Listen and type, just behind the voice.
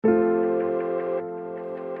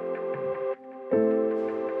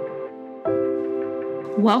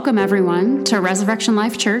Welcome, everyone, to Resurrection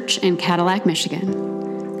Life Church in Cadillac,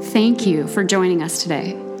 Michigan. Thank you for joining us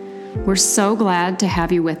today. We're so glad to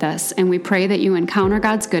have you with us, and we pray that you encounter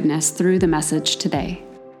God's goodness through the message today.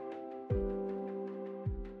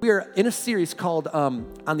 We are in a series called On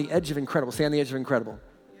the Edge of Incredible. Say, On the Edge of Incredible.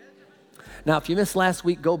 Now, if you missed last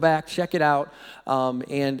week, go back, check it out,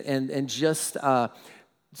 and just go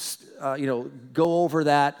over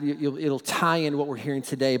that. It'll tie in what we're hearing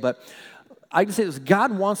today. But I can say this: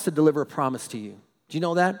 God wants to deliver a promise to you. Do you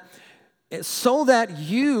know that? So that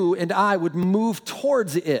you and I would move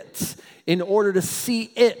towards it in order to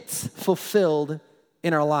see it fulfilled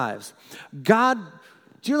in our lives. God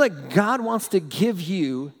wants to give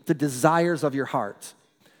you the desires of your heart.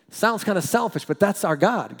 Sounds kind of selfish, but that's our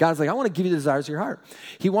God. God's like, I want to give you the desires of your heart.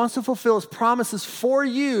 He wants to fulfill his promises for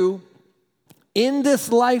you in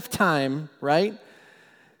this lifetime, right?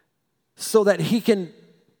 So that he can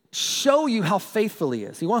show you how faithful he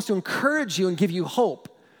is. He wants to encourage you and give you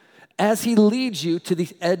hope as he leads you to the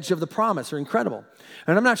edge of the promise or incredible.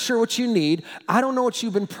 And I'm not sure what you need. I don't know what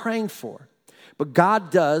you've been praying for, but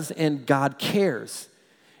God does, and God cares.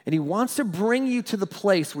 And he wants to bring you to the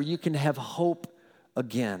place where you can have hope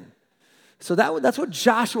again. So that's what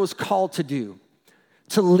Joshua was called to do,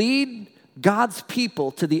 to lead God's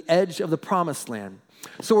people to the edge of the promised land.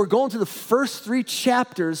 So we're going to the first 3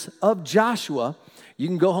 chapters of Joshua. You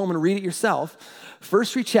can go home and read it yourself.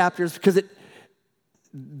 First 3 chapters, because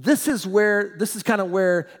this is kind of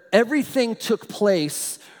where everything took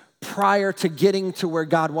place prior to getting to where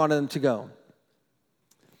God wanted them to go,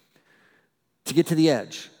 to get to the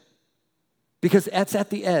edge. Because it's at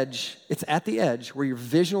the edge where your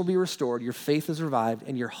vision will be restored, your faith is revived,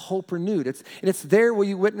 and your hope renewed. It's there where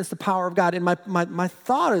you witness the power of God. And my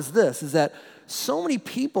thought is this, is that so many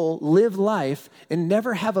people live life and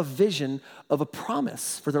never have a vision of a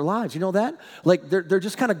promise for their lives. You know that? Like they're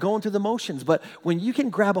just kind of going through the motions. But when you can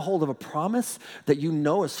grab a hold of a promise that you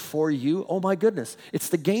know is for you, oh my goodness, it's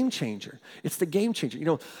the game changer. It's the game changer. You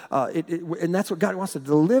know, and that's what God wants to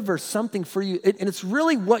deliver, something for you. And it's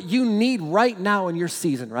really what you need right now in your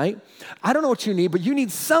season, right? I don't know what you need, but you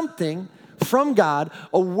need something from God,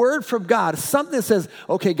 a word from God, something that says,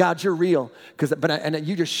 okay, God, you're real. And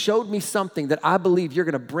you just showed me something that I believe you're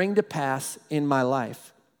going to bring to pass in my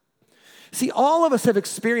life. See, all of us have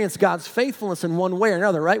experienced God's faithfulness in one way or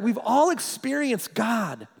another, right? We've all experienced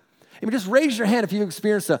God. I mean, just raise your hand if you've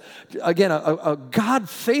experienced, a God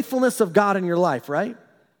faithfulness of God in your life, right?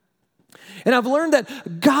 And I've learned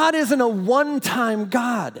that God isn't a one-time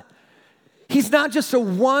God. He's not just a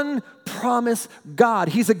one promise God.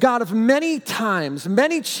 He's a God of many times,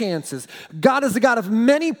 many chances. God is a God of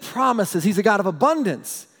many promises. He's a God of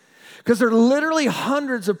abundance. Because there are literally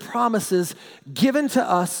hundreds of promises given to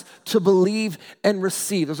us to believe and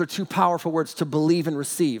receive. Those are 2 powerful words, to believe and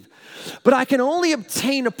receive. But I can only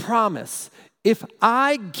obtain a promise if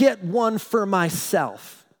I get one for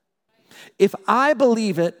myself. If I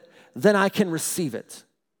believe it, then I can receive it.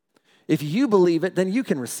 If you believe it, then you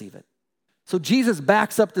can receive it. So Jesus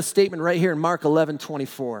backs up the statement right here in Mark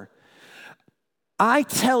 11:24. I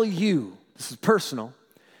tell you, this is personal,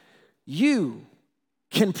 you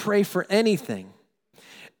can pray for anything.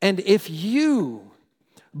 And if you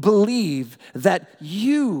believe that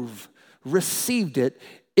you've received it,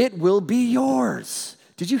 it will be yours.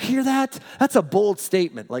 Did you hear that? That's a bold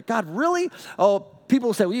statement. Like, God, really? Oh, people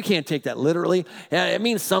will say, well, you can't take that literally. Yeah, it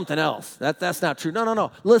means something else. That's not true.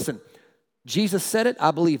 No. Listen, Jesus said it,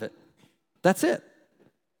 I believe it. That's it.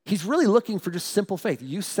 He's really looking for just simple faith.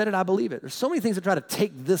 You said it, I believe it. There's so many things that try to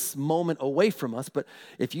take this moment away from us, but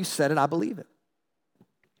if you said it, I believe it.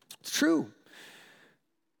 It's true.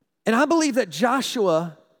 And I believe that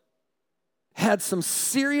Joshua had some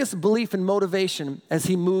serious belief and motivation as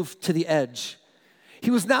he moved to the edge. He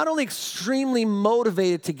was not only extremely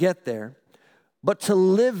motivated to get there, but to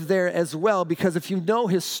live there as well, because if you know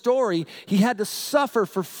his story, he had to suffer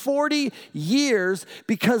for 40 years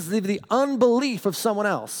because of the unbelief of someone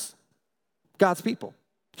else, God's people.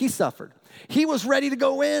 He suffered. He was ready to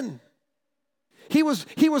go in. He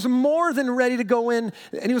was more than ready to go in,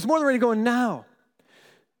 and he was more than ready to go in now.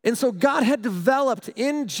 And so God had developed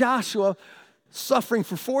in Joshua, suffering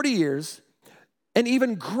for 40 years, an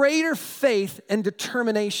even greater faith and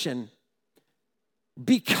determination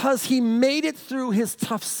because he made it through his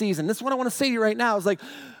tough season. This is what I want to say to you right now. Is like,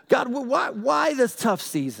 God, why this tough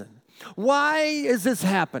season? Why is this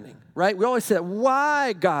happening, right? We always say,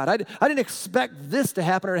 why, God? I didn't expect this to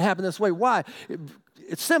happen or to happen this way. Why?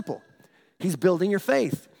 It's simple. He's building your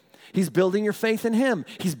faith. He's building your faith in him.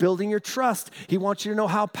 He's building your trust. He wants you to know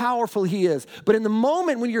how powerful he is. But in the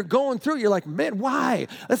moment when you're going through it, you're like, man, why?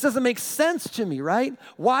 This doesn't make sense to me, right?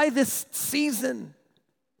 Why this season?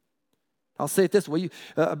 I'll say it this way,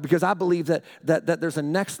 because I believe that there's a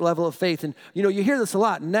next level of faith. And, you hear this a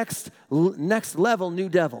lot, next level, new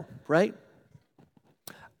devil, right?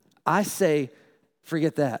 I say,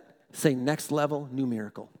 forget that. Say next level, new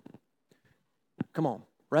miracle. Come on,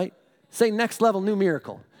 right? Say next level, new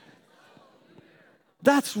miracle.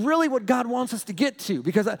 That's really what God wants us to get to.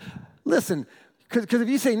 Because, listen, because if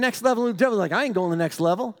you say next level, new devil, like, I ain't going to the next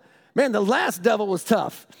level. Man, the last devil was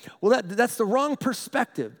tough. Well, that's the wrong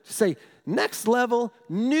perspective. Say next level,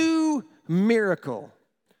 new miracle.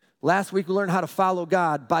 Last week we learned how to follow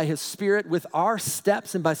God by his Spirit with our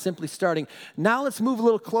steps and by simply starting. Now let's move a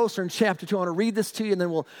little closer in chapter 2. I want to read this to you and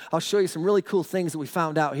then I'll show you some really cool things that we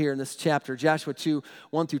found out here in this chapter. Joshua 2,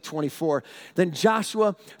 1 through 24. Then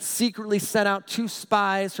Joshua secretly sent out 2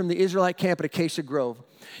 spies from the Israelite camp at Acacia Grove.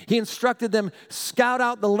 He instructed them, scout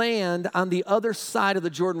out the land on the other side of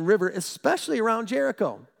the Jordan River, especially around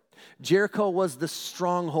Jericho. Jericho was the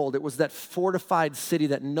stronghold. It was that fortified city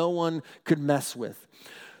that no one could mess with.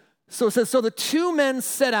 So it says, so the 2 men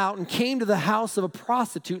set out and came to the house of a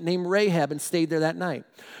prostitute named Rahab and stayed there that night.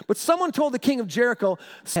 But someone told the king of Jericho,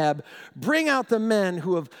 Rahab, bring out the men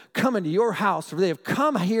who have come into your house, for they have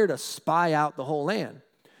come here to spy out the whole land.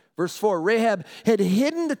 Verse 4, Rahab had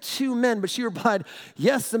hidden the 2 men, but she replied,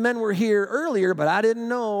 yes, the men were here earlier, but I didn't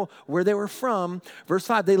know where they were from. Verse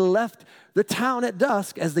 5, they left the town at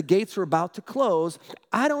dusk as the gates were about to close.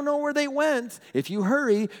 I don't know where they went. If you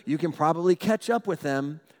hurry, you can probably catch up with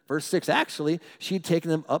them. Verse 6, actually, she'd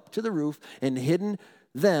taken them up to the roof and hidden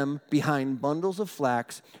them behind bundles of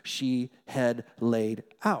flax she had laid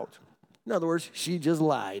out. In other words, she just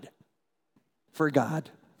lied for God,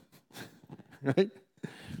 right?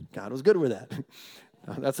 God was good with that.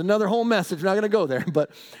 That's another whole message. We're not going to go there.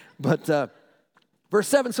 But verse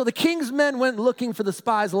 7, so the king's men went looking for the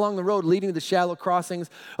spies along the road leading to the shallow crossings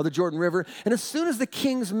of the Jordan River. And as soon as the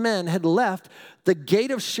king's men had left, the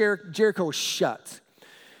gate of Jericho was shut.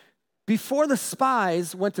 Before the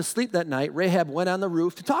spies went to sleep that night, Rahab went on the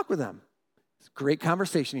roof to talk with them. It's a great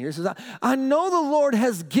conversation here. He says, I know the Lord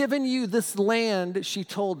has given you this land, she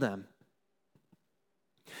told them.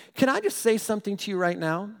 Can I just say something to you right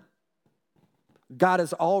now? God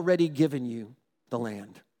has already given you the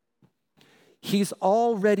land. He's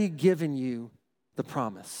already given you the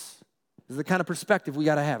promise. This is the kind of perspective we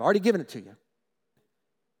got to have. Already given it to you.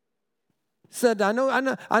 Said, I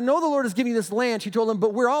know the Lord is giving you this land, she told them,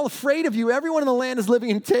 but we're all afraid of you. Everyone in the land is living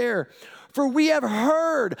in terror. For we have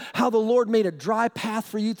heard how the Lord made a dry path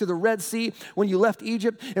for you through the Red Sea when you left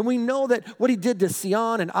Egypt. And we know that what he did to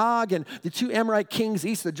Sihon and Og and the 2 Amorite kings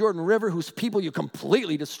east of the Jordan River, whose people you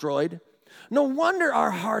completely destroyed. No wonder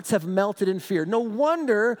our hearts have melted in fear. No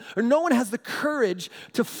wonder, or no one has the courage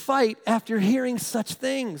to fight after hearing such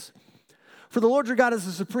things. For the Lord your God is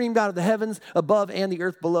the supreme God of the heavens above and the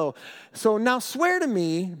earth below. So now swear to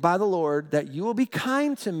me by the Lord that you will be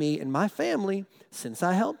kind to me and my family since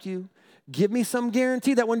I helped you. Give me some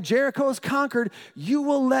guarantee that when Jericho is conquered, you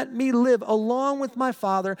will let me live along with my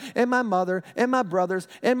father and my mother and my brothers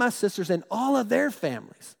and my sisters and all of their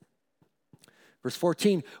families. Verse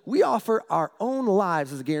 14, we offer our own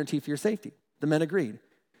lives as a guarantee for your safety. The men agreed.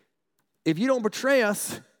 If you don't betray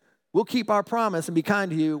us, we'll keep our promise and be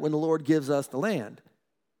kind to you when the Lord gives us the land.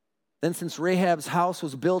 Then since Rahab's house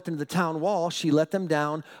was built into the town wall, she let them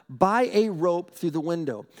down by a rope through the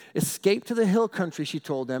window. Escape to the hill country, she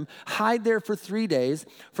told them. Hide there for 3 days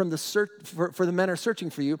for the men are searching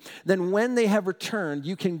for you. Then when they have returned,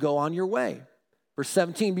 you can go on your way. Verse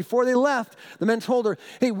 17, before they left, the men told her,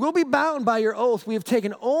 hey, we'll be bound by your oath we have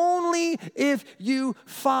taken only if you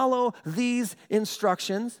follow these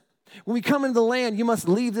instructions. When we come into the land, you must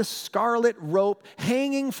leave this scarlet rope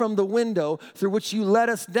hanging from the window through which you let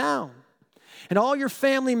us down. And all your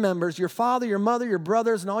family members, your father, your mother, your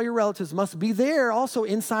brothers, and all your relatives must be there also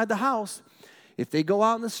inside the house. If they go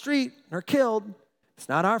out in the street and are killed, it's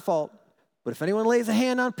not our fault. But if anyone lays a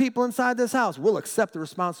hand on people inside this house, we'll accept the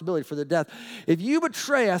responsibility for their death. If you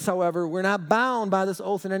betray us, however, we're not bound by this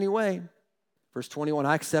oath in any way. Verse 21,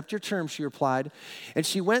 I accept your terms, she replied. And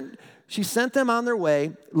she sent them on their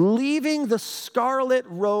way, leaving the scarlet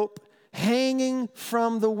rope hanging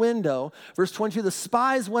from the window. Verse 22, the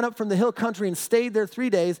spies went up from the hill country and stayed there 3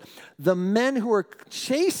 days. The men who were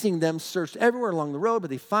chasing them searched everywhere along the road, but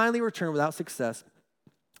they finally returned without success.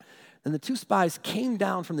 Then the 2 spies came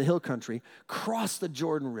down from the hill country, crossed the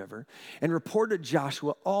Jordan River, and reported to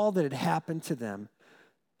Joshua all that had happened to them.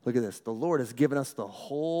 Look at this. The Lord has given us the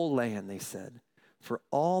whole land, they said. for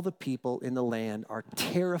all the people in the land are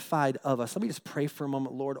terrified of us. Let me just pray for a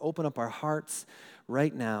moment. Lord, open up our hearts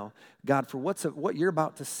right now, God, for what you're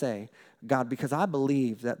about to say, God, because I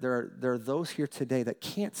believe that there are those here today that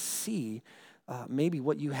can't see maybe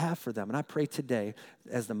what you have for them. And I pray today,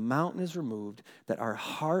 as the mountain is removed, that our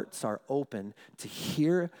hearts are open to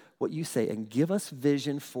hear what you say and give us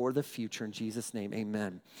vision for the future. In Jesus' name,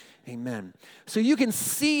 amen. Amen. So you can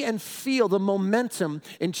see and feel the momentum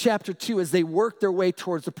in chapter 2 as they work their way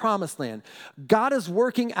towards the promised land. God is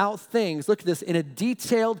working out things, look at this, in a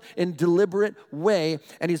detailed and deliberate way,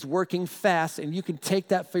 and he's working fast, and you can take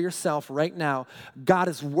that for yourself right now. God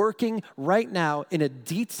is working right now in a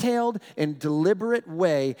detailed and deliberate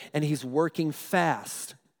way, and he's working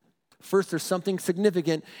fast. First, there's something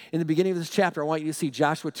significant in the beginning of this chapter. I want you to see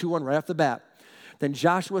Joshua 2:1 right off the bat. Then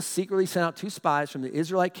Joshua secretly sent out 2 spies from the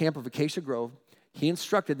Israelite camp of Acacia Grove. He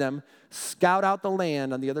instructed them, scout out the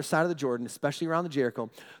land on the other side of the Jordan, especially around the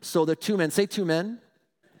Jericho. So the 2 men, say 2 men,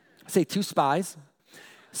 say 2 spies,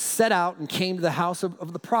 set out and came to the house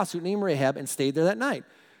of the prostitute named Rahab and stayed there that night.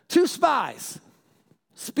 2 spies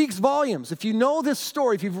speaks volumes. If you know this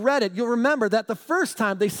story, if you've read it, you'll remember that the first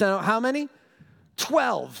time they sent out how many?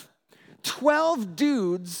 12. 12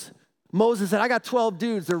 dudes. Moses said, I got 12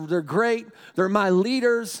 dudes. They're great. They're my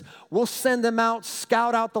leaders. We'll send them out,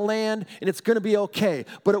 scout out the land, and it's going to be okay.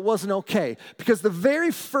 But it wasn't okay because the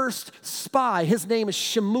very first spy, his name is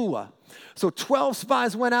Shemua. So 12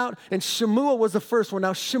 spies went out, and Shemua was the first one.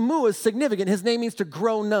 Now, Shemua is significant. His name means to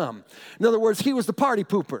grow numb. In other words, he was the party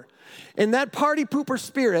pooper. And that party pooper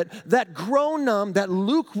spirit, that grow numb, that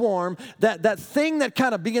lukewarm, that thing that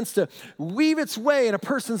kind of begins to weave its way in a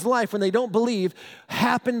person's life when they don't believe,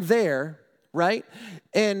 happened there, right?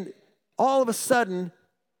 And all of a sudden,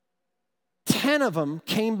 10 of them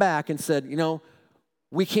came back and said, you know,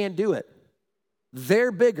 we can't do it.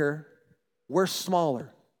 They're bigger, we're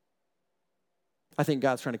smaller. I think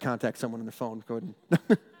God's trying to contact someone on the phone. Go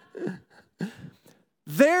ahead.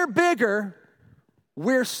 They're bigger,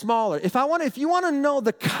 we're smaller. If you want to know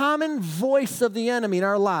the common voice of the enemy in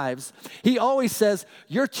our lives, he always says,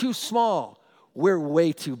 you're too small, we're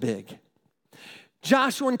way too big.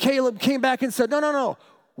 Joshua and Caleb came back and said, no,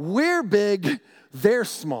 we're big, they're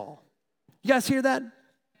small. You guys hear that?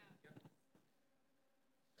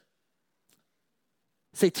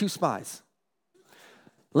 Say 2 spies.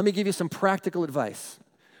 Let me give you some practical advice.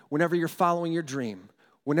 Whenever you're following your dream,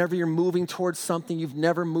 whenever you're moving towards something you've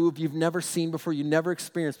never moved, you've never seen before, you never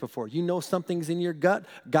experienced before, you know something's in your gut,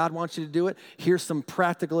 God wants you to do it, here's some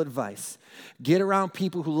practical advice. Get around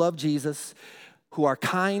people who love Jesus, who are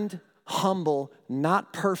kind, humble,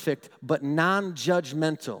 not perfect, but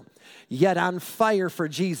non-judgmental, yet on fire for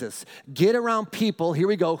Jesus. Get around people, here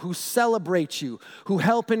we go, who celebrate you, who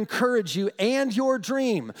help encourage you and your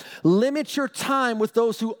dream. Limit your time with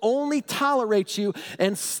those who only tolerate you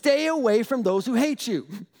and stay away from those who hate you.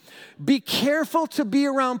 Be careful to be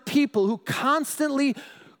around people who constantly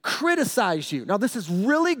criticize you. Now, this is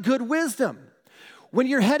really good wisdom. When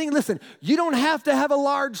you're heading, listen, you don't have to have a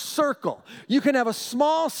large circle. You can have a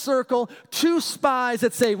small circle, 2 spies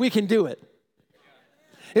that say, we can do it.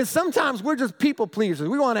 And sometimes we're just people pleasers.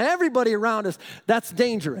 We want everybody around us. That's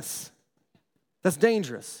dangerous. That's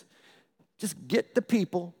dangerous. Just get the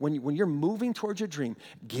people, when you're moving towards your dream,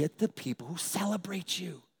 get the people who celebrate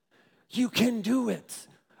you. You can do it.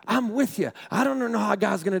 I'm with you. I don't know how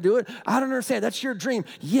God's going to do it. I don't understand. That's your dream.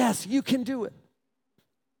 Yes, you can do it.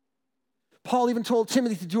 Paul even told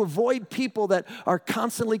Timothy to avoid people that are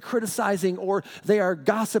constantly criticizing or they are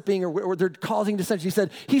gossiping or they're causing dissension.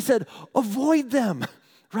 He said, avoid them,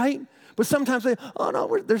 right? But sometimes oh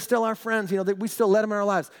no, they're still our friends. You know, we still let them in our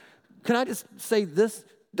lives. Can I just say this?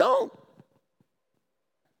 Don't.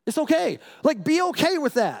 It's okay. Like, be okay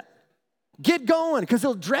with that. Get going, because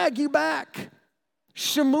they'll drag you back.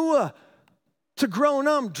 Shemua, to grow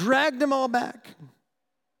numb, dragged them all back.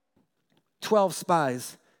 12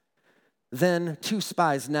 spies. Then 2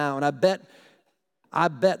 spies now. And I bet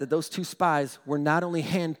that those 2 spies were not only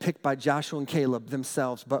handpicked by Joshua and Caleb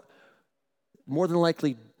themselves, but more than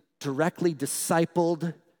likely directly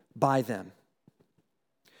discipled by them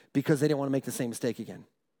because they didn't want to make the same mistake again.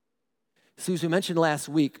 So as we mentioned last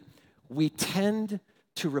week, we tend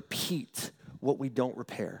to repeat what we don't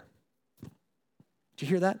repair. Did you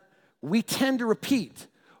hear that? We tend to repeat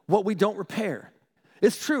what we don't repair.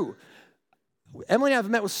 It's true. Emily and I have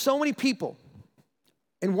met with so many people,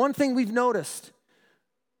 and one thing we've noticed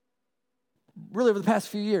really over the past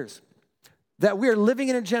few years, that we are living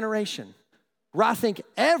in a generation where I think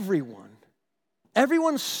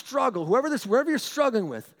everyone's struggle, wherever you're struggling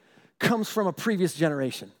with, comes from a previous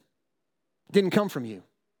generation. Didn't come from you.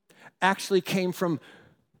 actually came from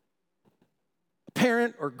a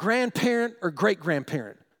parent or grandparent or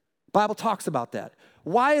great-grandparent. Bible talks about that.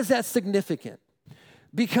 Why is that significant?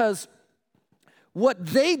 Because what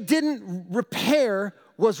they didn't repair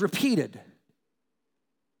was repeated.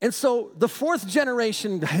 And so the fourth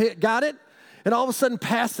generation got it, and all of a sudden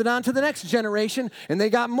passed it on to the next generation, and they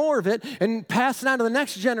got more of it, and passed it on to the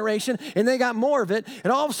next generation, and they got more of it,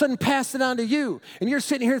 and all of a sudden passed it on to you. And you're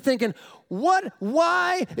sitting here thinking,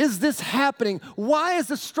 why is this happening? Why is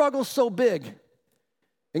the struggle so big?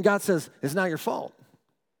 And God says, it's not your fault.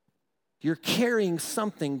 You're carrying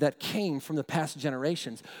something that came from the past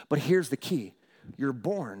generations. But here's the key. You're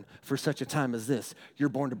born for such a time as this. You're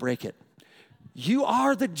born to break it. You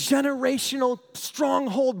are the generational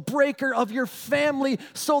stronghold breaker of your family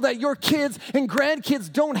so that your kids and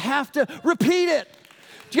grandkids don't have to repeat it.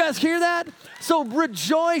 Do you guys hear that? So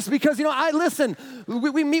rejoice because,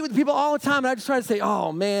 we meet with people all the time and I just try to say,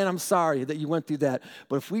 oh man, I'm sorry that you went through that.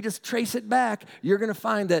 But if we just trace it back, you're going to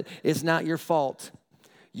find that it's not your fault.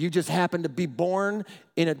 You just happened to be born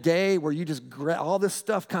in a day where you just, all this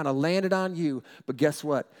stuff kind of landed on you. But guess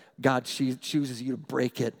what? God chooses you to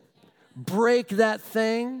break it. Break that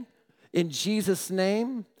thing in Jesus'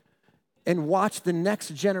 name and watch the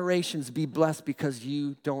next generations be blessed because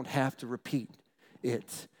you don't have to repeat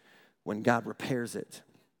it when God repairs it.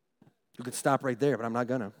 You could stop right there, but I'm not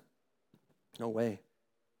gonna. No way.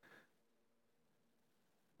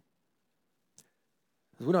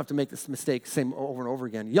 We don't have to make this mistake same over and over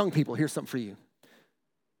again. Young people, here's something for you.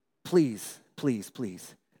 Please, please,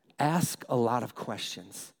 please, ask a lot of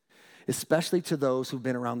questions, especially to those who've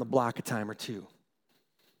been around the block a time or two.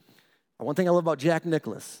 One thing I love about Jack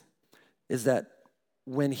Nicklaus is that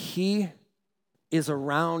when he is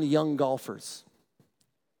around young golfers,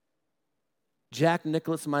 Jack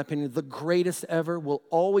Nicklaus, in my opinion, the greatest ever, will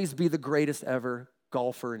always be the greatest ever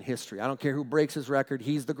golfer in history. I don't care who breaks his record,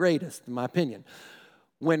 he's the greatest, in my opinion.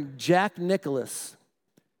 When Jack Nicklaus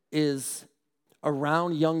is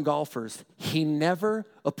around young golfers, he never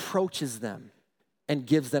approaches them and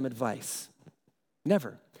gives them advice.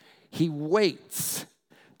 Never. He waits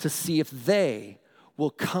to see if they will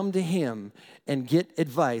come to him and get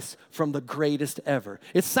advice from the greatest ever.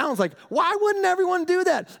 It sounds like, why wouldn't everyone do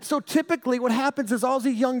that? So typically what happens is all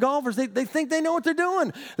these young golfers, they think they know what they're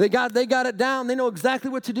doing. They got it down. They know exactly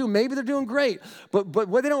what to do. Maybe they're doing great. But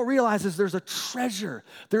what they don't realize is there's a treasure.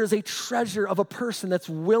 There is a treasure of a person that's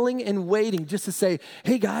willing and waiting just to say,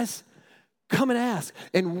 hey guys, come and ask.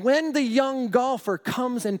 And when the young golfer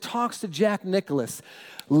comes and talks to Jack Nicklaus,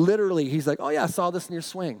 literally, he's like, oh yeah, I saw this in your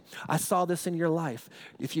swing. I saw this in your life.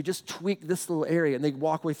 If you just tweak this little area, and they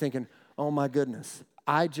walk away thinking, oh my goodness,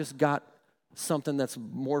 I just got something that's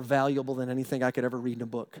more valuable than anything I could ever read in a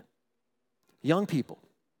book. Young people,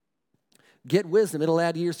 get wisdom. It'll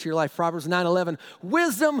add years to your life. Proverbs 9:11,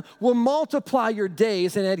 wisdom will multiply your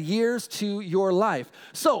days and add years to your life.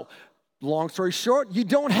 So, long story short, you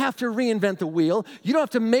don't have to reinvent the wheel. You don't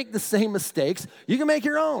have to make the same mistakes. You can make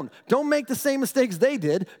your own. Don't make the same mistakes they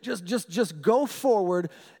did. Just go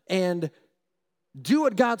forward and do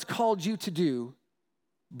what God's called you to do,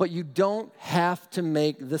 but you don't have to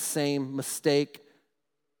make the same mistake.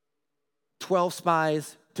 12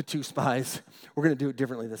 spies to 2 spies. We're going to do it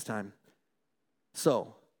differently this time.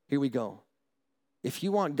 So, here we go. If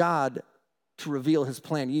you want God to reveal his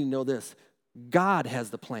plan, you know this. God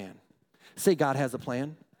has the plan. Say God has a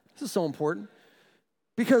plan. This is so important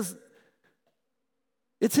because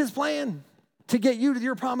it's his plan to get you to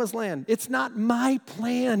your promised land. It's not my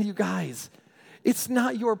plan, you guys. It's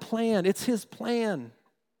not your plan. It's his plan.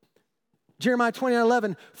 Jeremiah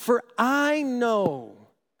 29:11, for I know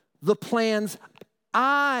the plans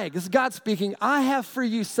this is God speaking, I have for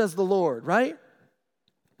you, says the Lord, right?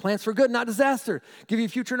 Plans for good, not disaster. Give you a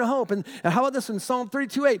future and a hope. And how about this one? Psalm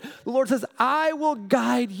 32:8. The Lord says, I will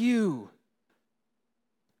guide you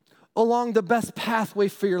along the best pathway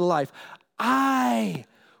for your life. I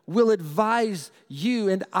will advise you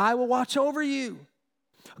and I will watch over you.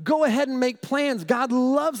 Go ahead and make plans. God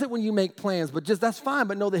loves it when you make plans, but that's fine,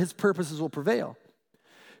 but know that his purposes will prevail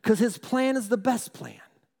because his plan is the best plan.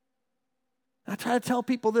 And I try to tell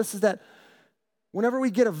people this is that whenever we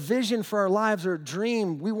get a vision for our lives or a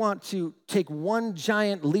dream, we want to take one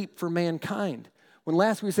giant leap for mankind. When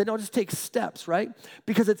last week we said, no, just take steps, right?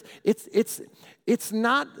 Because it's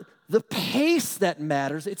not the pace that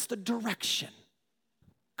matters, it's the direction.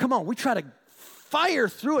 Come on, we try to fire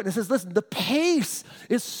through it. And it says, listen, the pace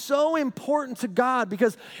is so important to God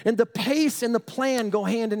because the pace and the plan go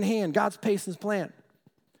hand in hand, God's pace and his plan.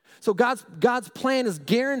 So God's plan is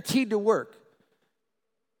guaranteed to work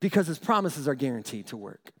because his promises are guaranteed to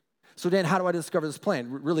work. So Dan, how do I discover this plan?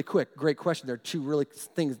 Really quick, great question. There are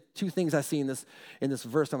two things I see in this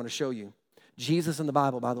verse I'm going to show you. Jesus and the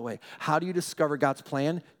Bible, by the way. How do you discover God's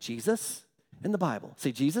plan? Jesus and the Bible.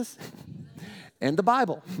 Say Jesus and the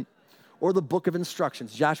Bible. Or the book of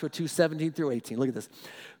instructions, Joshua 2:17 through 18. Look at this.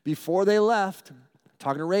 Before they left,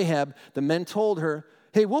 talking to Rahab, the men told her,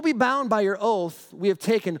 hey, we'll be bound by your oath we have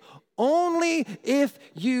taken only if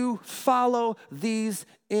you follow these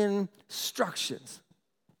instructions.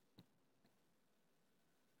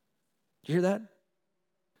 Do you hear that?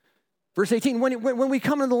 Verse 18, when we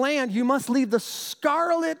come into the land, you must leave the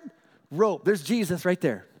scarlet rope. There's Jesus right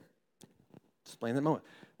there. Explain that in a moment.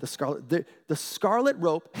 The scarlet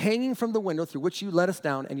rope hanging from the window through which you let us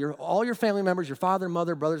down, and all your family members, your father,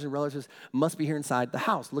 mother, brothers, and relatives must be here inside the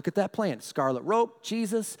house. Look at that plan. Scarlet rope,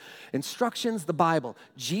 Jesus, instructions, the Bible.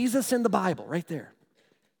 Jesus in the Bible, right there.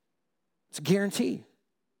 It's a guarantee.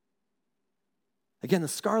 Again, the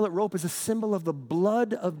scarlet rope is a symbol of the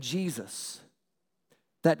blood of Jesus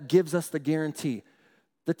that gives us the guarantee.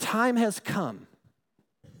 The time has come,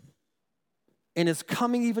 and is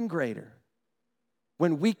coming even greater,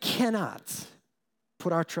 when we cannot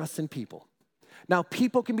put our trust in people. Now,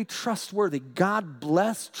 people can be trustworthy. God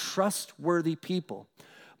bless trustworthy people.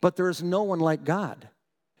 But there is no one like God.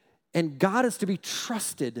 And God is to be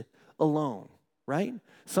trusted alone, right?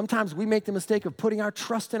 Sometimes we make the mistake of putting our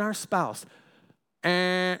trust in our spouse.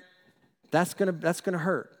 That's gonna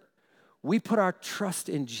hurt. We put our trust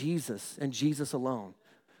in Jesus and Jesus alone,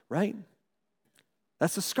 right?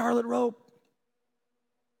 That's the scarlet rope.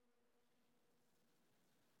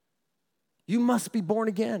 You must be born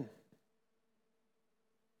again.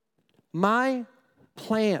 My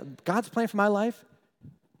plan, God's plan for my life,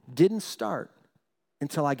 didn't start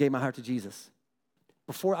until I gave my heart to Jesus.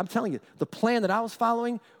 Before, I'm telling you, the plan that I was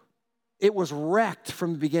following, it was wrecked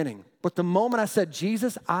from the beginning. But the moment I said,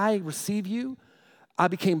 Jesus, I receive you, I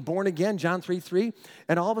became born again, John 3:3,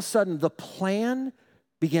 and all of a sudden the plan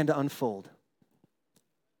began to unfold.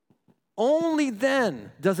 Only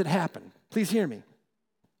then does it happen. Please hear me.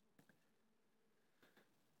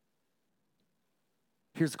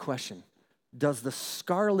 Here's the question. Does the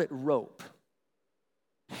scarlet rope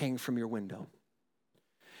hang from your window?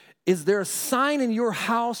 Is there a sign in your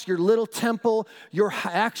house, your little temple, your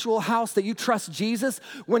actual house that you trust Jesus?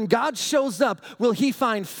 When God shows up, will he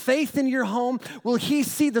find faith in your home? Will he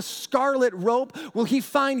see the scarlet rope? Will he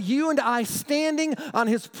find you and I standing on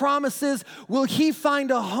his promises? Will he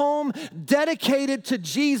find a home dedicated to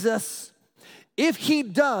Jesus? If he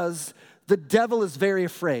does, the devil is very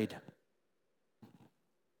afraid.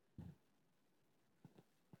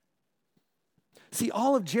 See,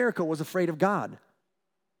 all of Jericho was afraid of God.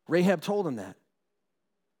 Rahab told him that.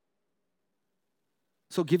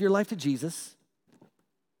 So give your life to Jesus.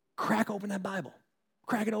 Crack open that Bible.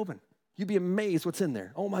 Crack it open. You'd be amazed what's in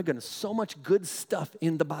there. Oh my goodness, so much good stuff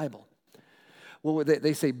in the Bible. Well,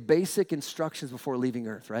 they say basic instructions before leaving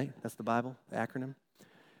earth, right? That's the Bible, the acronym.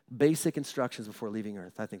 Basic instructions before leaving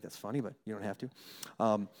earth. I think that's funny, but you don't have to.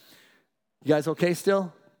 You guys okay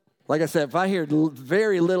still? Like I said, if I hear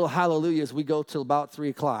very little hallelujahs, we go till about 3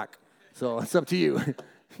 o'clock. So it's up to you,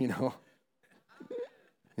 you know.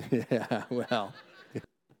 Yeah, well.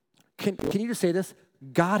 Can you just say this?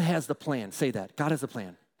 God has the plan. Say that. God has the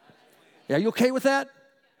plan. Are you okay with that?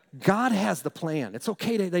 God has the plan. It's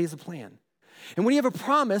okay that he has a plan. And when you have a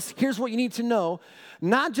promise, here's what you need to know.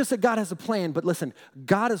 Not just that God has a plan, but listen,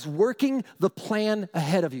 God is working the plan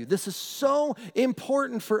ahead of you. This is so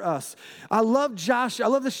important for us. I love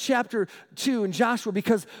this chapter 2 in Joshua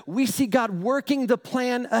because we see God working the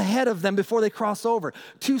plan ahead of them before they cross over.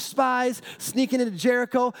 2 spies sneaking into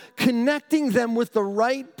Jericho, connecting them with the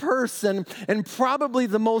right person and probably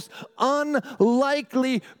the most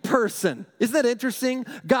unlikely person. Isn't that interesting?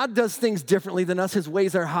 God does things differently than us. His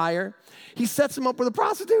ways are higher. He sets him up with a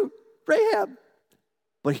prostitute, Rahab.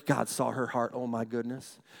 But God saw her heart. Oh my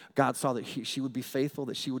goodness. God saw that she would be faithful,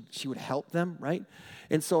 that she would help them, right?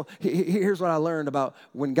 And so here's what I learned about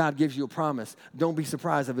when God gives you a promise. Don't be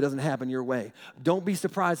surprised if it doesn't happen your way. Don't be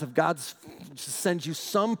surprised if God sends you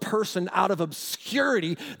some person out of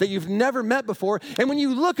obscurity that you've never met before. And when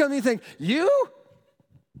you look at them, you think, you?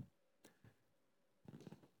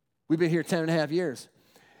 We've been here 10 and a half years.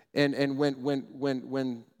 And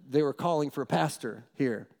when they were calling for a pastor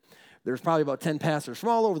here, there was probably about 10 pastors from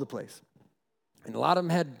all over the place. And a lot of them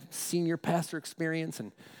had senior pastor experience,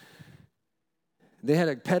 and they had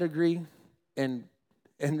a pedigree, and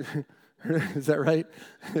is that right?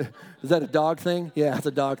 Is that a dog thing? Yeah, it's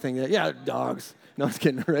a dog thing. Yeah, dogs. No, I was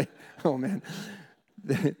kidding, right? Oh, man.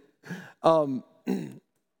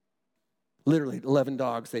 Literally 11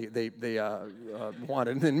 dogs they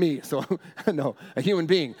wanted, and then me. So no, a human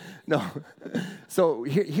being. No. So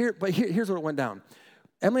here's what went down.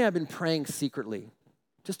 Emily and I have been praying secretly,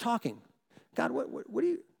 just talking. God, what do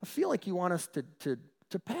you, I feel like you want us to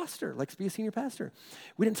pastor, like be a senior pastor.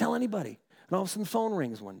 We didn't tell anybody. And all of a sudden the phone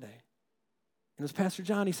rings one day. And it was Pastor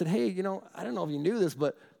John. He said, hey, I don't know if you knew this,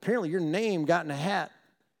 but apparently your name got in a hat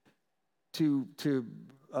to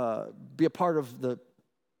be a part of the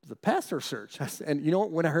pastor search. And you know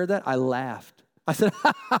what, when I heard that, I laughed. I said,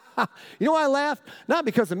 you know why I laughed? Not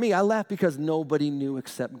because of me. I laughed because nobody knew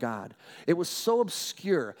except God. It was so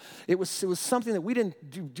obscure. It was something that we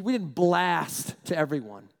didn't blast to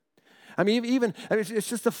everyone. I mean, it's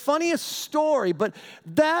just the funniest story, but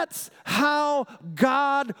that's how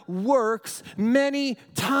God works many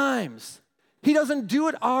times. He doesn't do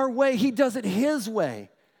it our way. He does it his way.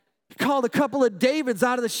 He called a couple of Davids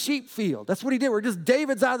out of the sheep field. That's what he did. We're just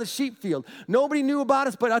Davids out of the sheep field. Nobody knew about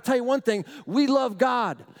us, but I'll tell you one thing. We love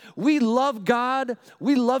God. We love God.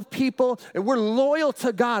 We love people, and we're loyal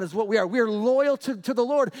to God is what we are. We are loyal to the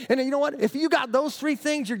Lord. And you know what? If you got those three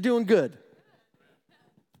things, you're doing good.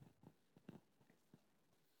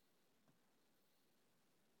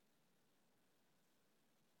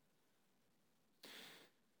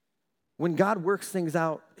 When God works things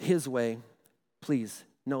out his way, please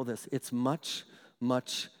know this, it's much,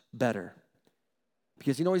 much better.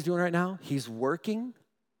 Because you know what he's doing right now? He's working,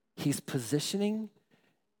 he's positioning,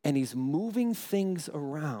 and he's moving things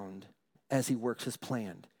around as he works his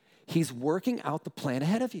plan. He's working out the plan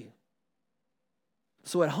ahead of you.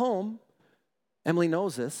 So at home, Emily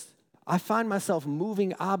knows this, I find myself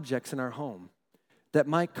moving objects in our home that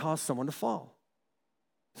might cause someone to fall.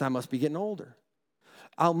 So I must be getting older.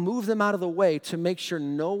 I'll move them out of the way to make sure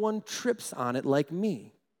no one trips on it like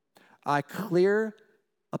me. I clear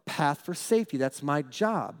a path for safety. That's my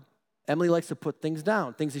job. Emily likes to put things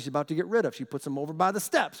down, things that she's about to get rid of. She puts them over by the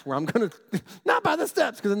steps where I'm going to, not by the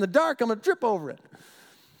steps, because in the dark I'm going to trip over it.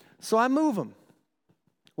 So I move them.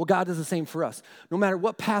 Well, God does the same for us. No matter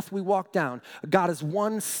what path we walk down, God is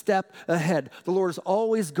one step ahead. The Lord is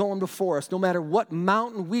always going before us. No matter what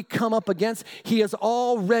mountain we come up against, he has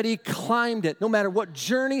already climbed it. No matter what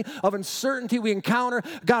journey of uncertainty we encounter,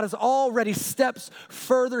 God is already steps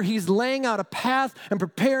further. He's laying out a path and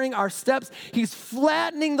preparing our steps. He's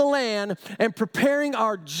flattening the land and preparing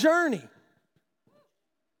our journey.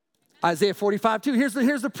 Isaiah 45:2,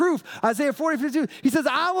 here's the proof. Isaiah 45:2, he says,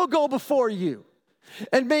 I will go before you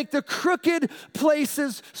and make the crooked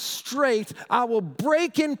places straight. I will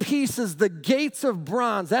break in pieces the gates of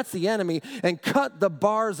bronze, that's the enemy, and cut the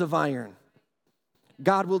bars of iron.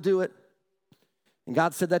 God will do it. And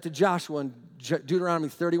God said that to Joshua in Deuteronomy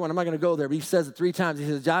 31. I'm not going to go there, but he says it 3 times. He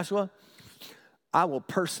says, Joshua, I will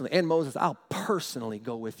personally, and Moses, I'll personally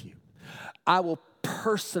go with you. I will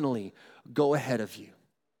personally go ahead of you.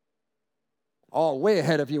 All way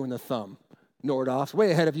ahead of you in the thumb. Nordhoff's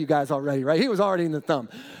way ahead of you guys already, right? He was already in the thumb.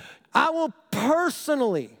 I will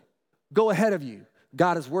personally go ahead of you.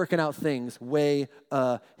 God is working out things way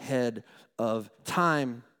ahead of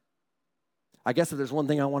time. I guess if there's one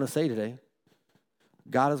thing I want to say today,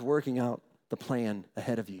 God is working out the plan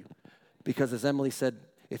ahead of you. Because as Emily said,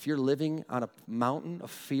 if you're living on a mountain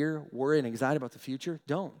of fear, worry, and anxiety about the future,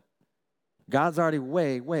 don't. God's already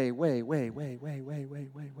way ahead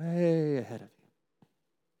of you.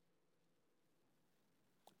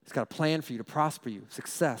 He's got a plan for you to prosper you,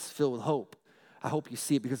 success, filled with hope. I hope you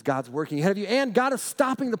see it because God's working ahead of you, and God is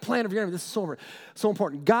stopping the plan of your enemy. This is so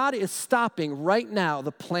important. God is stopping right now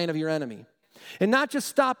the plan of your enemy. And not just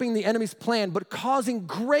stopping the enemy's plan, but causing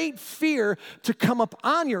great fear to come up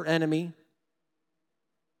on your enemy.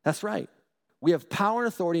 That's right. We have power and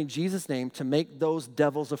authority in Jesus' name to make those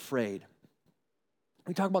devils afraid.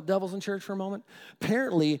 We talk about devils in church for a moment.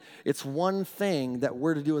 Apparently, it's one thing that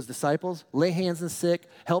we're to do as disciples: lay hands on the sick,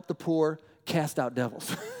 help the poor, cast out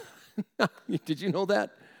devils. Did you know that?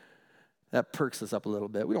 That perks us up a little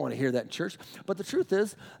bit. We don't want to hear that in church. But the truth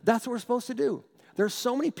is, that's what we're supposed to do. There's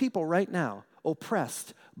so many people right now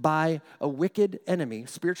oppressed by a wicked enemy,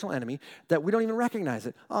 spiritual enemy, that we don't even recognize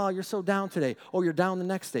it. Oh, you're so down today. Oh, you're down the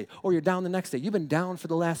next day. Oh, you're down the next day. You've been down for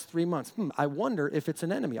the last 3 months. I wonder if it's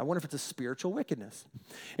an enemy. I wonder if it's a spiritual wickedness.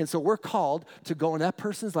 And so we're called to go in that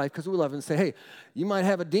person's life because we love them and say, hey, you might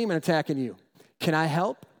have a demon attacking you. Can I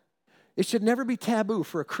help? It should never be taboo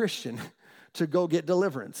for a Christian to go get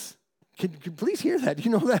deliverance. Can you please hear that? Do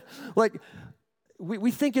you know that? Like,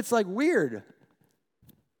 we think it's like weird.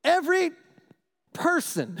 Every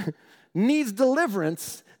person needs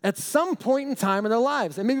deliverance at some point in time in their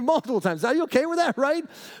lives, and maybe multiple times. Are you okay with that, right?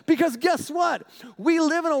 Because guess what? We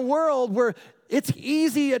live in a world where it's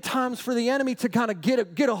easy at times for the enemy to kind of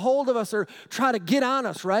get a hold of us or try to get on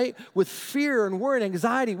us, right? With fear and worry and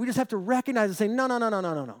anxiety. We just have to recognize and say, no.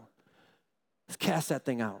 Let's cast that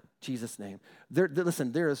thing out. Jesus' name.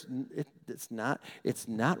 Listen, it's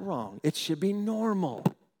not wrong. It should be normal.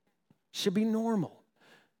 Should be normal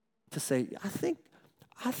to say, I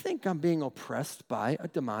think I'm being oppressed by a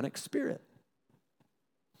demonic spirit.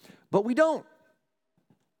 But we don't.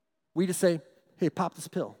 We just say, hey, pop this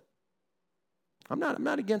pill. I'm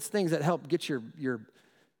not against things that help get your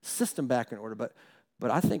system back in order, but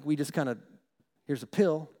I think we just kind of, here's a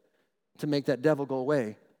pill to make that devil go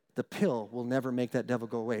away. The pill will never make that devil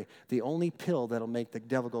go away. The only pill that'll make the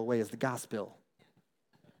devil go away is the gospel.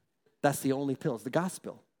 That's the only pill, it's the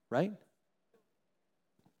gospel, right?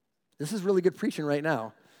 This is really good preaching right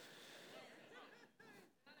now.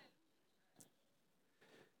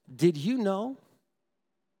 Did you know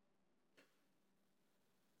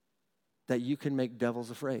that you can make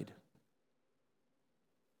devils afraid?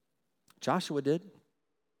 Joshua did.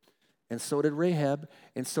 And so did Rahab,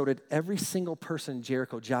 and so did every single person in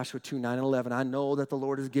Jericho. Joshua 2, 9 and 11. I know that the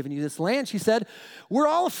Lord has given you this land. She said, we're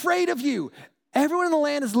all afraid of you. Everyone in the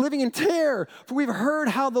land is living in terror, for we've heard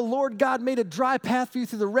how the Lord God made a dry path for you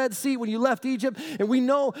through the Red Sea when you left Egypt, and we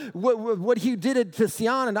know what he did to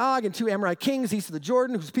Sihon and Og and 2 Amorite kings east of the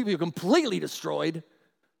Jordan, whose people you completely destroyed.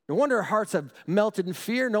 No wonder our hearts have melted in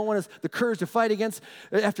fear. No one has the courage to fight against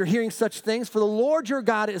after hearing such things. For the Lord your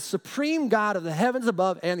God is supreme God of the heavens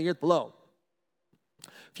above and the earth below.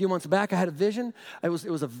 A few months back, I had a vision. It was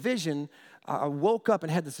a vision. I woke up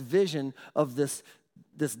and had this vision of this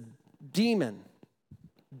demon,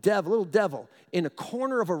 little devil, in a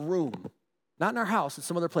corner of a room. Not in our house, in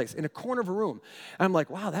some other place, in a corner of a room. And I'm like,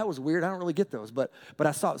 wow, that was weird. I don't really get those. But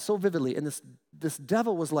I saw it so vividly. And this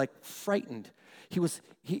devil was like frightened.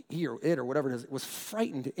 He or it or whatever it is, was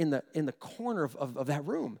frightened in the corner of that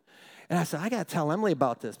room. And I said, I got to tell Emily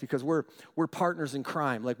about this because we're partners in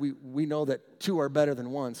crime. Like we know that two are better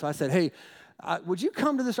than one. So I said, hey, would you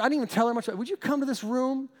come to this? I didn't even tell her much. Would you come to this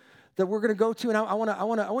room that we're going to go to? And I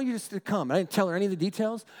want you just to come. I didn't tell her any of the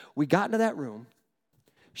details. We got into that room.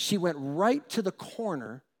 She went right to the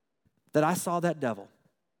corner that I saw that devil.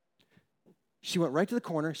 She went right to the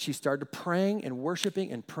corner. She started praying and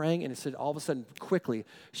worshiping and praying, and it said all of a sudden, quickly,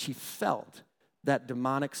 she felt that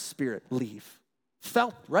demonic spirit leave.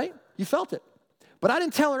 Felt, right? You felt it. But I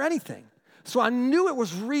didn't tell her anything. So I knew it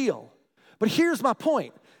was real. But here's my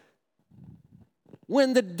point.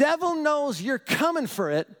 When the devil knows you're coming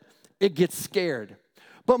for it, it gets scared.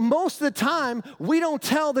 But most of the time, we don't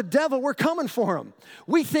tell the devil we're coming for him.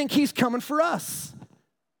 We think he's coming for us,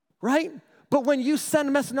 right? But when you send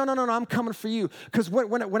a message, no, I'm coming for you. Because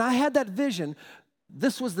when I had that vision,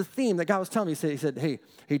 this was the theme that God was telling me. He said,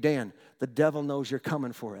 hey, Dan, the devil knows you're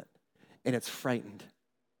coming for it. And it's frightened.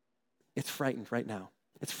 It's frightened right now.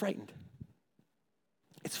 It's frightened.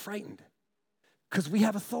 It's frightened. Because we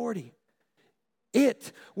have authority.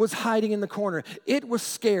 It was hiding in the corner. It was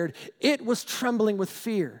scared. It was trembling with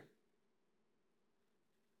fear.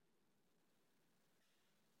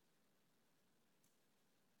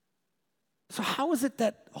 So how is it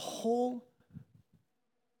that a whole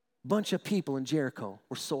bunch of people in Jericho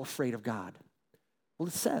were so afraid of God? Well,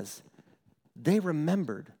 it says they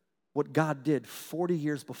remembered what God did 40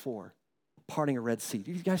 years before, parting a Red Sea.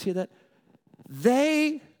 Did you guys hear that?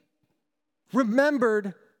 They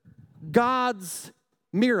remembered God's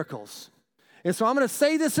miracles. And so I'm going to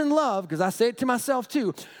say this in love because I say it to myself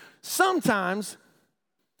too. Sometimes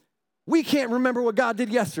we can't remember what God did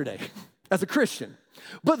yesterday as a Christian.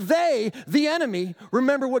 But they, the enemy,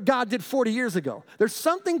 remember what God did 40 years ago. There's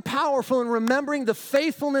something powerful in remembering the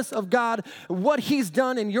faithfulness of God, what he's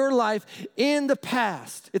done in your life in the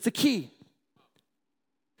past. It's a key.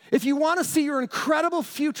 If you want to see your incredible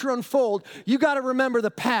future unfold, you got to remember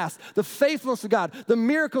the past, the faithfulness of God, the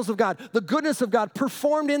miracles of God, the goodness of God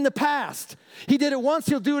performed in the past. He did it once,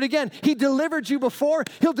 he'll do it again. He delivered you before,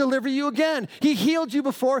 he'll deliver you again. He healed you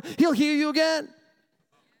before, he'll heal you again.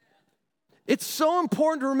 It's so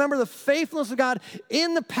important to remember the faithfulness of God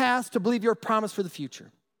in the past to believe your promise for the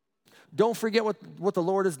future. Don't forget what the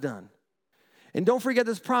Lord has done. And don't forget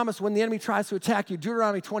this promise when the enemy tries to attack you.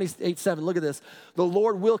 Deuteronomy 28:7, look at this. The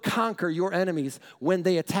Lord will conquer your enemies when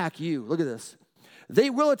they attack you. Look at this. They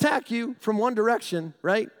will attack you from one direction,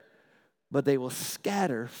 right? But they will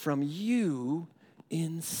scatter from you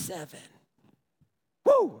in 7.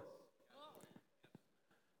 Woo!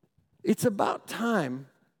 It's about time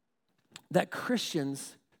that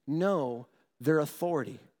Christians know their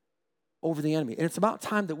authority. over the enemy. And it's about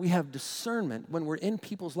time that we have discernment when we're in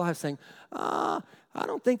people's lives saying, I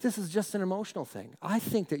don't think this is just an emotional thing. I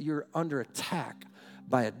think that you're under attack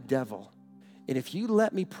by a devil. And if you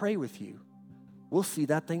let me pray with you, we'll see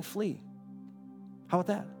that thing flee. How about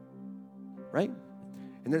that? Right?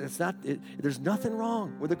 And there's nothing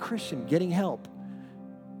wrong with a Christian getting help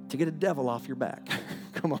to get a devil off your back.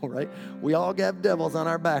 Come on, right? We all have devils on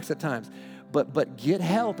our backs at times. But get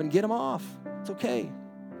help and get them off. It's okay.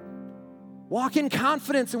 Walk in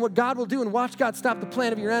confidence in what God will do and watch God stop the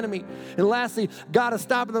plan of your enemy. And lastly, God is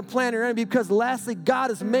stopping the plan of your enemy because lastly,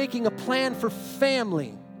 God is making a plan for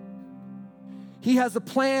family. He has a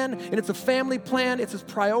plan, and it's a family plan. It's his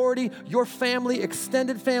priority. Your family,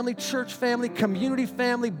 extended family, church family, community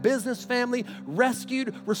family, business family,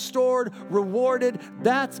 rescued, restored, rewarded.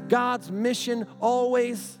 That's God's mission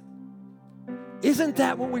always. Isn't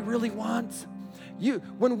that what we really want?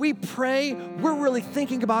 When we pray, we're really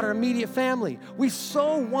thinking about our immediate family. We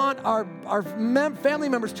so want our family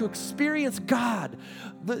members to experience God,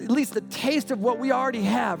 at least the taste of what we already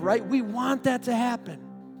have, right? We want that to happen.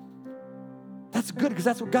 That's good because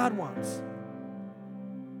that's what God wants.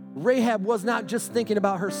 Rahab was not just thinking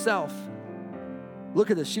about herself. Look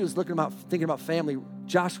at this. She was thinking about family.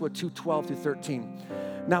 Joshua 2:12 through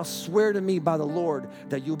 13. Now swear to me by the Lord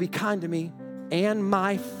that you'll be kind to me and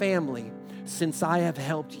my family since I have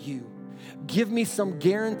helped you. Give me some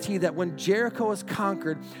guarantee that when Jericho is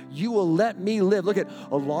conquered, you will let me live. Look at,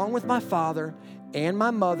 along with my father and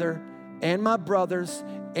my mother and my brothers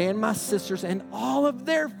and my sisters and all of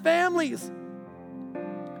their families.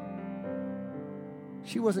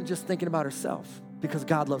 She wasn't just thinking about herself because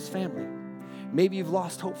God loves family. Maybe you've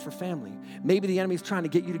lost hope for family. Maybe the enemy's trying to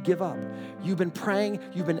get you to give up. You've been praying,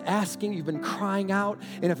 you've been asking, you've been crying out,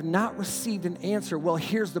 and have not received an answer. Well,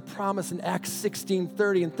 here's the promise in Acts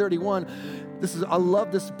 16:30 and 31. I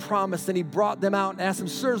love this promise. And he brought them out and asked them,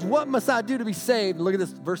 sirs, what must I do to be saved? And look at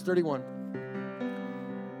this, verse 31.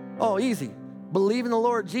 Oh, easy. Believe in the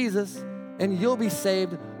Lord Jesus, and you'll be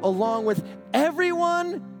saved along with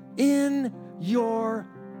everyone in your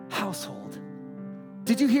household.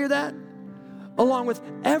 Did you hear that? Along with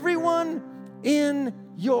everyone in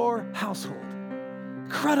your household.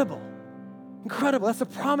 Incredible. Incredible. That's a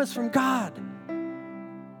promise from God.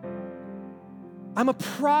 I'm a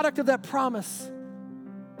product of that promise.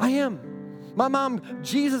 I am. My mom,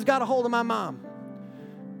 Jesus got a hold of my mom.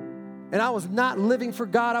 And I was not living for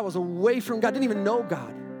God. I was away from God. Didn't even know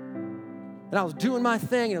God. And I was doing my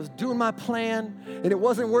thing, and I was doing my plan, and it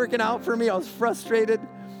wasn't working out for me. I was frustrated.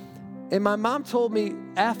 And my mom told me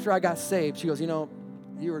after I got saved, she goes,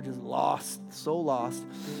 you were just lost, so lost.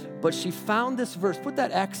 But she found this verse. Put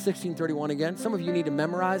that Acts 16:31 again. Some of you need to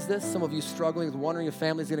memorize this. Some of you struggling with wondering if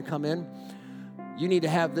family's going to come in. You need to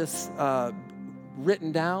have this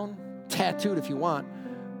written down, tattooed if you want.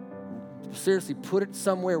 Seriously, put it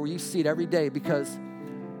somewhere where you see it every day because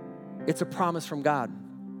it's a promise from God.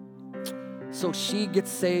 So she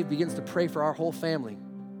gets saved, begins to pray for our whole family.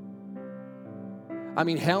 I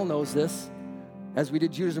mean, Hal knows this. As we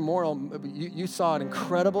did Judas Memorial, you saw an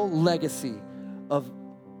incredible legacy of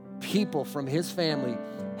people from his family,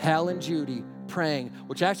 Hal and Judy, praying,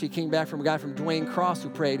 which actually came back from a guy from Dwayne Cross who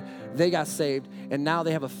prayed. They got saved, and now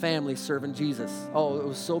they have a family serving Jesus. Oh, it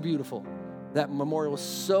was so beautiful. That memorial was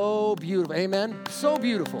so beautiful. Amen? So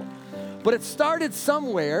beautiful. But it started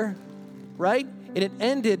somewhere, right? And it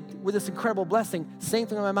ended with this incredible blessing. Same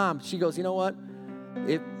thing with my mom. She goes, you know what?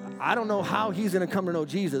 I don't know how he's going to come to know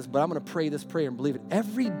Jesus, but I'm going to pray this prayer and believe it.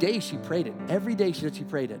 Every day she prayed it. Every day she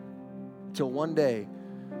prayed it. Till one day,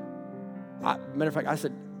 matter of fact, I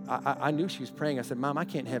said, I knew she was praying. I said, Mom, I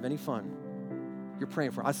can't have any fun. You're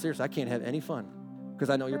praying for me. Seriously, I can't have any fun because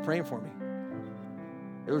I know you're praying for me.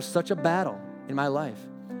 It was such a battle in my life.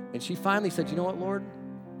 And she finally said, you know what, Lord?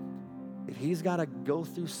 If he's got to go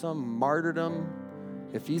through some martyrdom,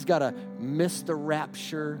 if he's got to miss the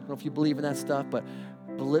rapture, I don't know if you believe in that stuff, but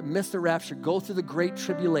miss the rapture, go through the great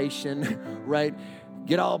tribulation, right?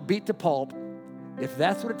 Get all beat to pulp. If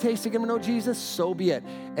that's what it takes to get him to know Jesus, so be it.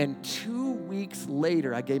 And 2 weeks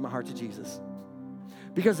later, I gave my heart to Jesus.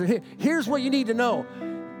 Because here's what you need to know.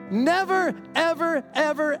 Never, ever,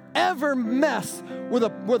 ever, ever mess with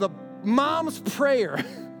a mom's prayer.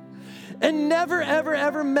 And never, ever,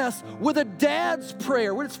 ever mess with a dad's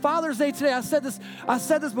prayer. When it's Father's Day today, I said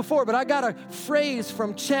this before, but I got a phrase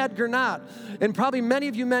from Chad Gernot, and probably many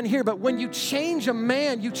of you men here, but when you change a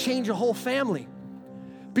man, you change a whole family.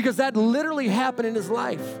 Because that literally happened in his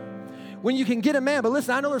life. When you can get a man, but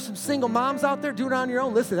listen, I know there's some single moms out there, do it on your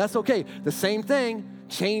own. Listen, that's okay. The same thing,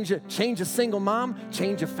 change a single mom,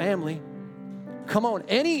 change a family. Come on,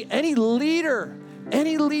 any leader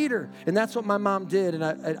Any leader. And that's what my mom did. And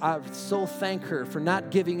I so thank her for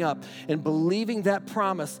not giving up and believing that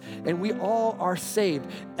promise. And we all are saved.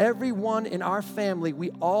 Everyone in our family,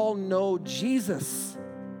 we all know Jesus.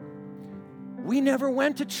 We never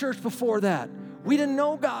went to church before that. We didn't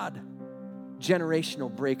know God.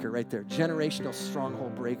 Generational breaker right there. Generational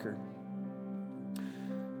stronghold breaker.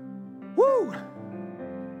 Woo!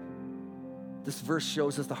 This verse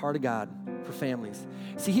shows us the heart of God for families.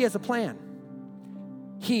 See, He has a plan.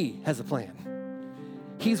 He has a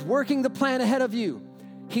plan. He's working the plan ahead of you.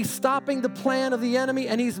 He's stopping the plan of the enemy,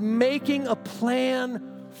 and He's making a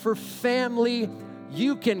plan for family.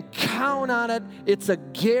 You can count on it. It's a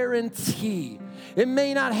guarantee. It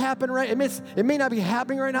may not happen right. It may not be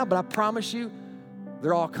happening right now, but I promise you,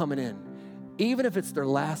 they're all coming in. Even if it's their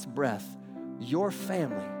last breath, your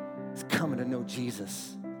family is coming to know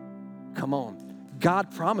Jesus. Come on.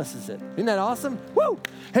 God promises it. Isn't that awesome? Woo!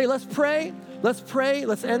 Hey, let's pray. Let's pray.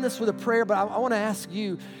 Let's end this with a prayer. But I want to ask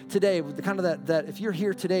you today, with the kind of that if you're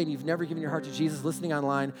here today and you've never given your heart to Jesus, listening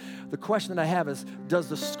online, the question that I have is, does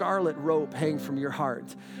the scarlet rope hang from your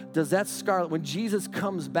heart? Does that scarlet, when Jesus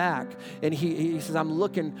comes back and he says, I'm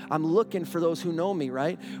looking for those who know me,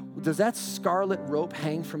 right? Does that scarlet rope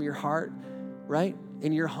hang from your heart, right?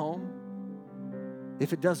 In your home?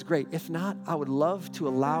 If it does, great. If not, I would love to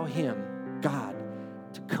allow Him, God,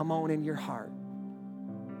 to come on in your heart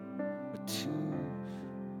with 2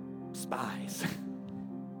 spies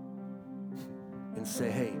and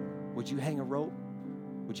say, hey, would you hang a rope?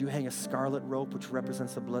 Would you hang a scarlet rope, which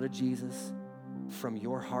represents the blood of Jesus, from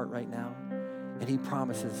your heart right now? And He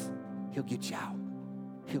promises He'll get you out.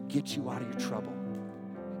 He'll get you out of your trouble.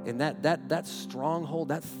 And that stronghold,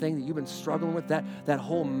 that thing that you've been struggling with, that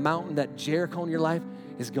whole mountain, that Jericho in your life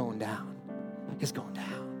is going down. It's going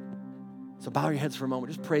down. So bow your heads for a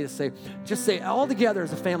moment. Just pray to just say all together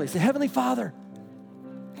as a family, say, Heavenly Father,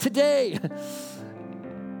 today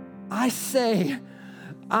I say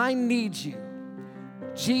I need you.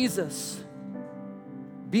 Jesus,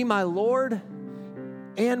 be my Lord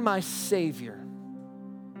and my Savior.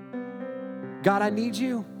 God, I need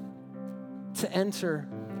you to enter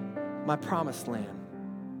my promised land.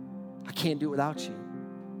 I can't do it without you.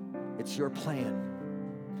 It's your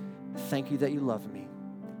plan. Thank you that you love me.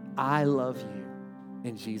 I love you.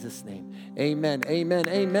 In Jesus' name. Amen, amen,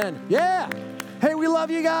 amen. Yeah. Hey, we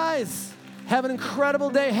love you guys. Have an incredible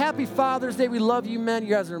day. Happy Father's Day. We love you, men. You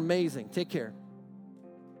guys are amazing. Take care.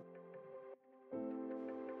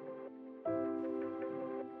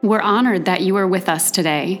 We're honored that you are with us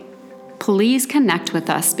today. Please connect with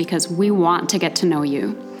us because we want to get to know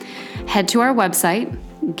you. Head to our website,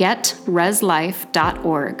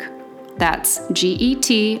 getreslife.org. That's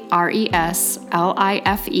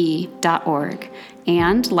GETRESLIFE.org.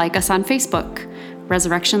 And like us on Facebook,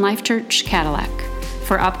 Resurrection Life Church, Cadillac,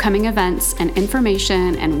 for upcoming events and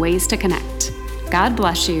information and ways to connect. God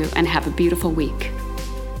bless you and have a beautiful week.